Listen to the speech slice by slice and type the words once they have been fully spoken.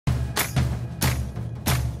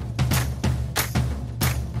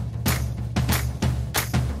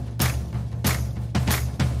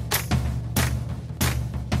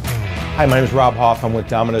Hi, my name is Rob Hoff. I'm with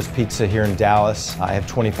Domino's Pizza here in Dallas. I have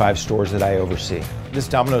 25 stores that I oversee. This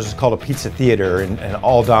Domino's is called a pizza theater, and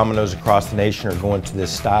all Domino's across the nation are going to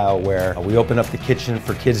this style where we open up the kitchen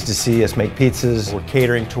for kids to see us make pizzas. We're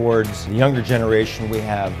catering towards the younger generation. We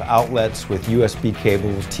have outlets with USB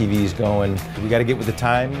cables, TVs going. We got to get with the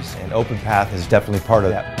times, and Openpath is definitely part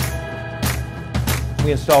of that.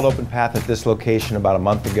 We installed Openpath at this location about a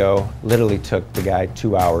month ago. Literally took the guy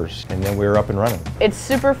 2 hours, and then we were up and running. It's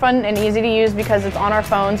super fun and easy to use because it's on our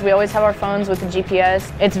phones. We always have our phones with the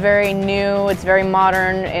GPS. It's very new, it's very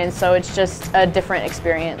modern, and so it's just a different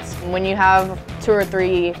experience. When you have 2 or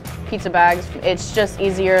 3 pizza bags, it's just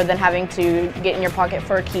easier than having to get in your pocket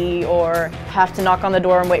for a key or have to knock on the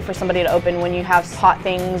door and wait for somebody to open when you have hot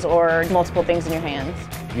things or multiple things in your hands.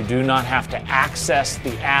 You do not have to access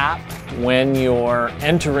the app when you're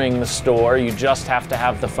entering the store. You just have to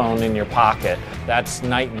have the phone in your pocket. That's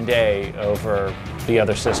night and day over the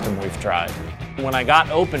other system we've tried. When I got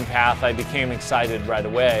Openpath, I became excited right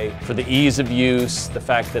away for the ease of use, the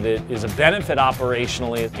fact that it is a benefit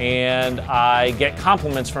operationally, and I get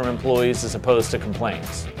compliments from employees as opposed to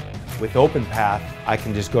complaints. With Openpath, I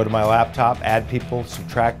can just go to my laptop, add people,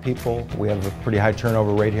 subtract people. We have a pretty high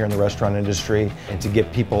turnover rate here in the restaurant industry, and to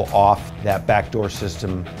get people off that backdoor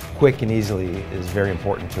system quick and easily is very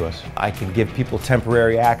important to us. I can give people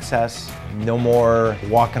temporary access, no more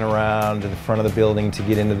walking around to the front of the building to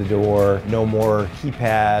get into the door, no more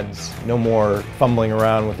keypads, no more fumbling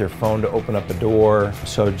around with their phone to open up a door.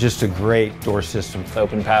 So just a great door system.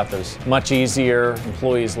 Openpath is much easier,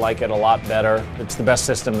 employees like it a lot better. It's the best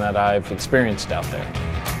system that I've experienced out there.